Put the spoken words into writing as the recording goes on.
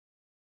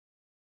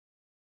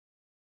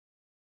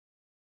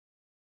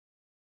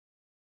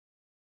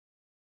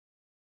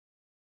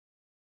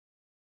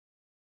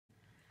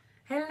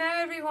Hello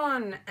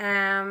everyone,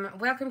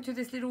 welcome to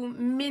this little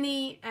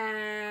mini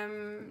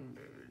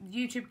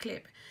YouTube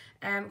clip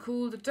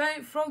called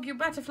Don't Frog Your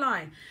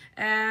Butterfly.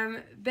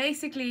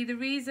 Basically the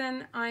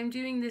reason I'm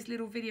doing this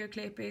little video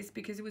clip is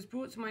because it was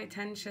brought to my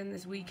attention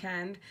this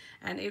weekend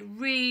and it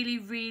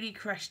really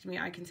crushed me,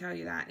 I can tell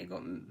you that. It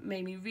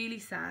made me really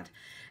sad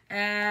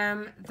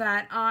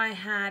that I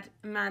had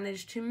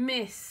managed to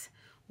miss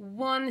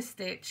one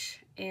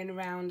stitch in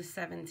round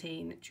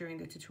 17 during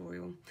the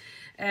tutorial.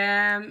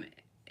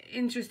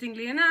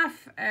 Interestingly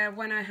enough,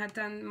 when I had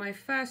done my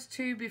first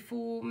two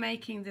before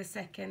making the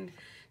second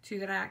two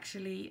that I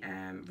actually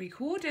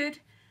recorded,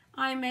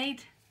 I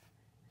made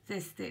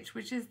this stitch,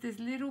 which is this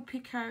little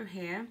picot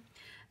here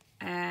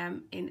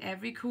in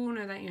every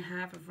corner that you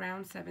have of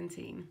round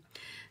 17.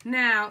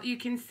 Now you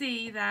can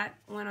see that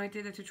when I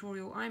did the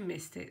tutorial I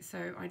missed it,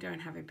 so I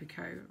don't have a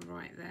picot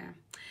right there.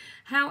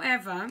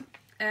 However,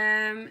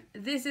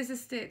 this is a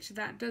stitch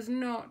that does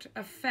not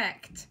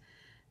affect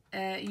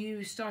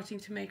you starting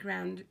to make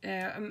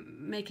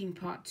making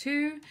part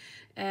 2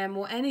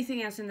 or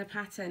anything else in the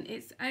pattern.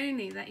 It's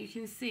only that you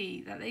can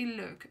see that they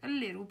look a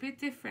little bit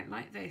different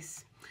like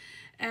this.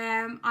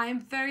 I am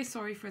very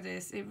sorry for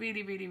this. It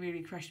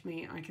really crushed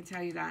me, I can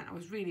tell you that. I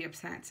was really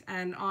upset,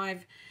 and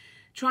I've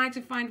tried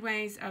to find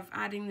ways of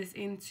adding this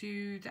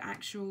into the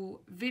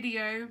actual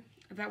video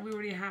that we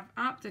already have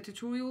up, the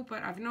tutorial,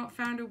 but I've not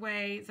found a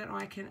way that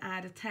I can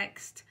add a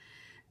text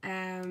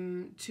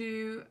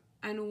to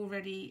an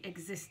already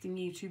existing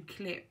YouTube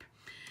clip.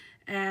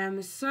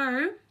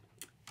 So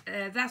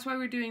that's why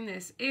we're doing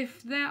this.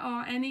 If there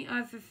are any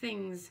other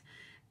things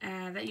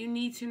that you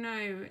need to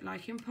know,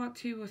 like in part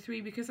 2 or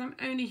 3, because I'm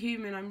only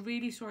human, I'm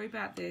really sorry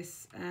about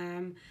this,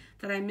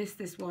 that I missed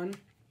this one.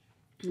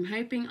 I'm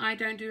hoping I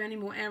don't do any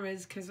more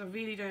errors because I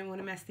really don't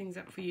want to mess things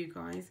up for you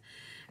guys.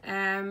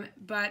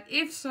 But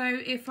if so,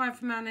 if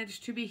I've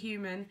managed to be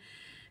human,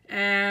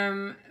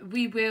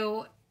 we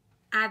will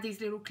add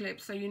these little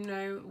clips so you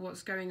know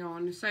what's going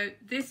on. So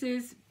this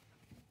is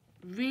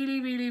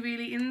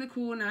really in the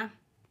corner,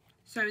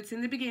 so it's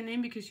in the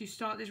beginning because you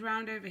start this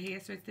round over here,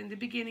 so it's in the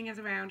beginning of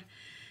the round.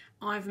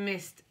 I've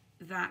missed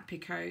that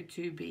picot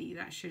 2B,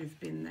 that should have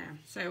been there,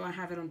 so I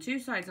have it on two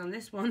sides on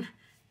this one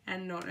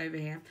and not over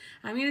here.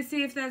 I'm going to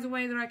see if there's a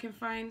way that I can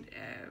find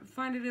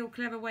a little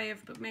clever way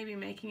of maybe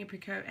making a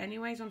picot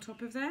anyways on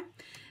top of there.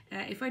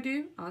 If I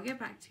do, I'll get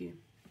back to you.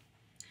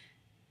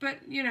 But,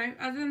 you know,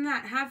 other than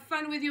that, have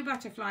fun with your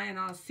butterfly and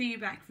I'll see you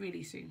back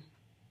really soon.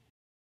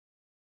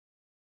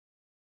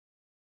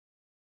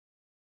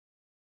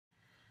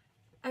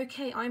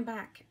 Okay, I'm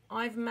back.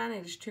 I've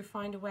managed to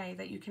find a way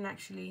that you can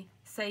actually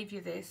save you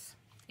this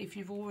if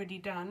you've already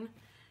done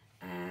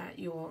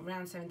your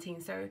round 17.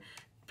 So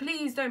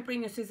please don't bring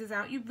your scissors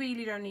out. You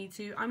really don't need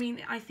to. I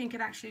mean, I think it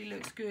actually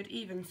looks good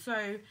even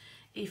so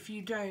if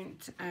you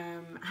don't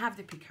have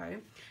the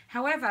picot.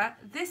 However,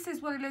 this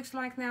is what it looks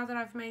like now that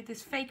I've made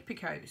this fake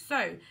picot.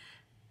 So,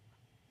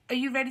 are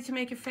you ready to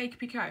make a fake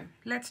picot?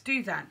 Let's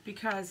do that,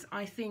 because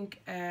I think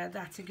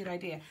that's a good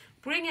idea.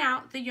 Bring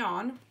out the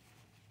yarn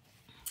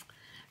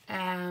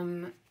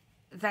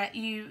that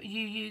you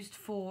used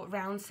for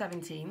round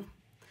 17.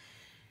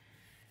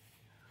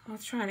 I'll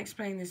try and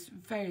explain this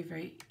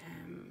very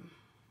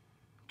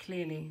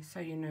clearly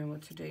so you know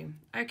what to do.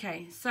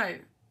 Okay, so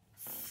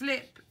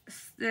slip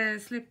the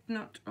slip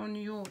knot on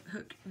your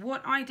hook.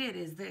 What I did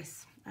is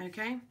this,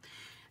 okay,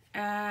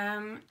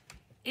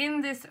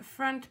 in this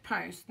front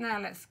post. Now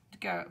let's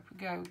go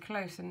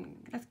close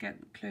and let's get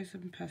close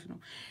and personal.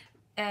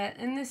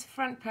 In this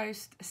front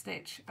post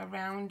stitch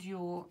around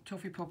your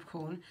toffee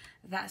popcorn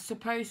that's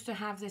supposed to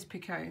have this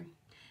picot,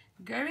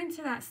 go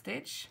into that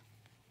stitch,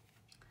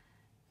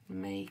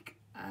 make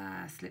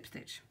a slip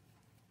stitch,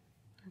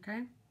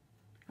 okay,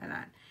 like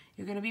that.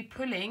 You're going to be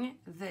pulling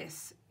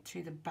this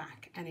to the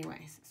back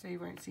anyways, so you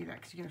won't see that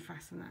because you're going to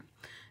fasten that.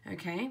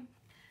 Okay,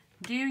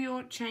 do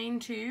your chain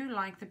 2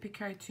 like the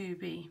picot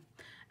 2B,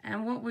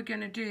 and what we're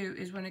going to do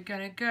is we're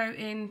going to go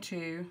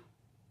into,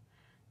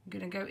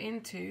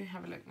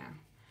 have a look now,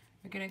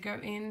 we're going to go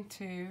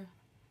into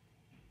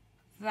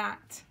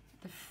that,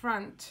 the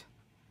front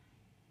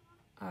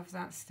of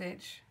that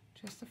stitch,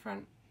 just the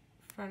front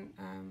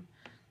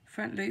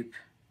loop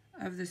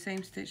of the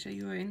same stitch that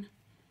you're in,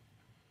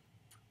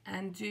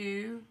 and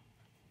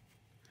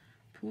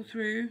pull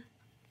through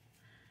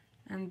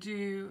and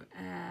do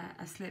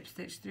a slip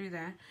stitch through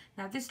there.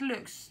 Now this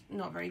looks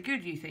not very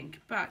good, you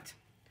think, but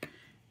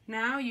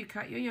now you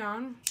cut your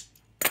yarn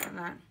like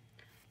that,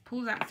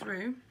 pull that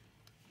through,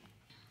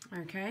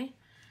 okay,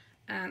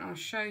 and I'll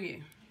show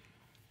you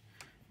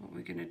what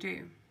we're going to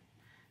do.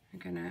 We're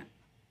going to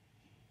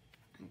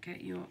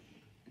get your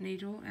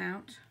needle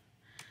out.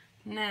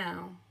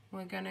 Now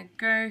we're going to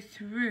go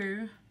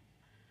through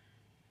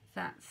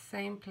that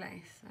same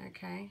place,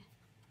 okay,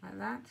 like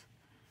that,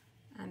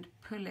 and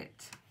pull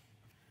it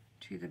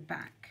to the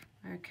back,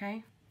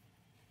 okay,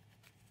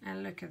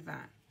 and look at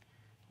that,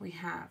 we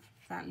have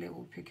that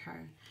little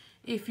picot.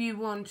 If you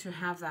want to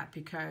have that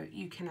picot,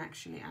 you can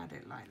actually add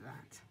it like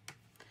that.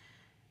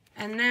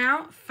 And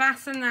now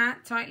fasten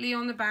that tightly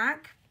on the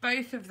back,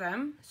 both of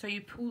them, so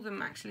you pull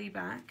them actually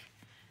back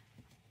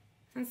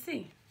and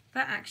see,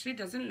 that actually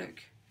doesn't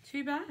look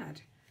too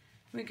bad.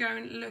 We go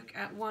and look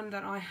at one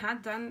that I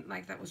had done,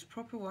 like that was a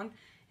proper one.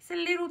 It's a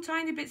little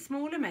tiny bit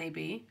smaller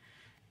maybe,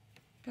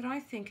 but I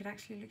think it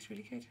actually looks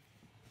really good.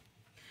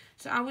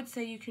 So I would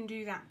say you can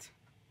do that.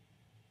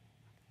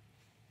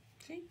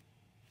 See?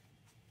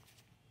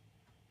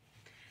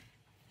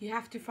 You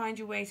have to find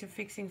your ways of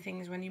fixing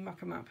things when you muck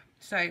them up.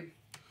 So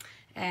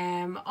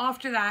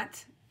after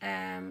that,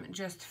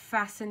 just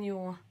fasten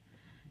your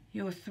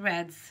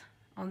threads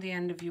on the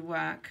end of your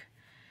work,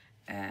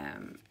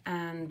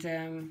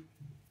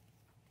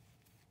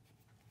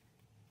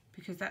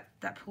 because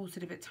that pulls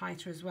it a bit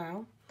tighter as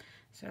well.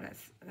 So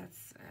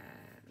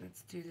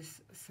let's do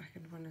this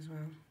second one as well.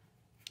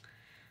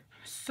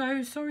 I'm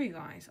so sorry,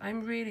 guys.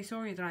 I'm really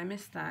sorry that I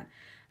missed that,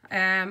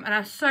 and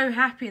I'm so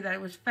happy that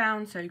it was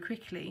found so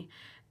quickly.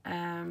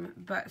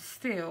 But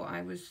still,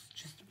 I was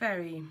just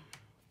very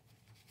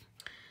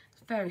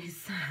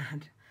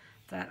sad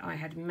that I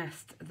had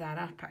messed that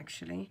up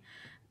actually.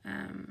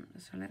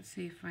 So let's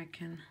see if I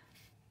can.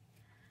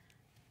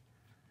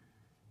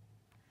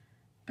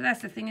 But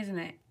that's the thing, isn't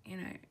it? You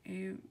know,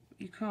 you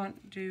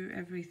can't do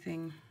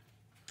everything.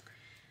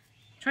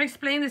 I try to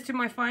explain this to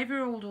my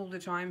 5-year-old all the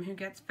time, who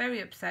gets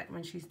very upset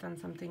when she's done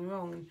something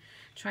wrong, and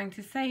trying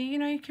to say, you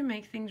know, you can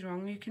make things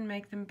wrong, you can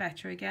make them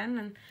better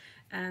again,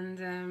 and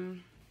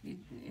you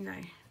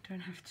know, don't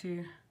have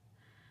to.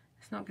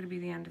 It's not going to be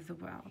the end of the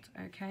world,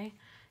 okay?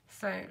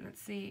 So let's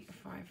see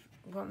if I've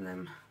got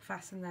them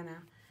fastened there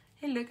now.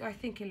 I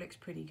think it looks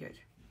pretty good.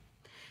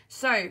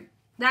 So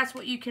that's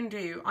what you can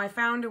do. I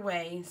found a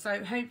way,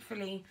 so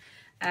hopefully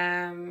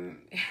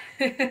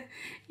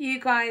you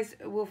guys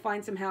will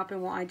find some help in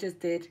what I just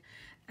did,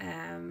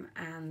 and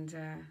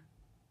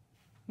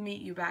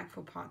meet you back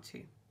for part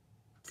 2.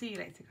 See you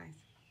later,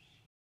 guys.